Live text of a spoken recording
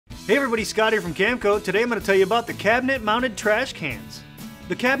Hey everybody, Scott here from Camco. Today I'm going to tell you about the cabinet-mounted trash cans.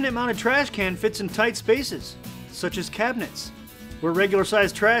 The cabinet-mounted trash can fits in tight spaces, such as cabinets, where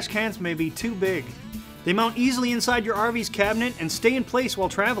regular-sized trash cans may be too big. They mount easily inside your RV's cabinet and stay in place while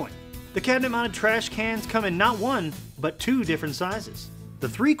traveling. The cabinet-mounted trash cans come in not one, but two different sizes. The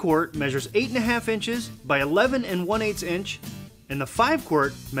 3-quart measures 8.5 inches by 11 1/8 inch, and the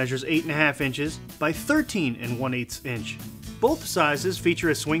 5-quart measures 8.5 inches by 13 1/8 inch. Both sizes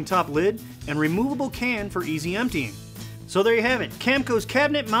feature a swing top lid and removable can for easy emptying. So there you have it, Camco's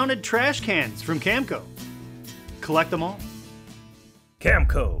cabinet-mounted trash cans from Camco. Collect them all.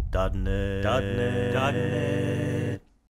 Camco.net.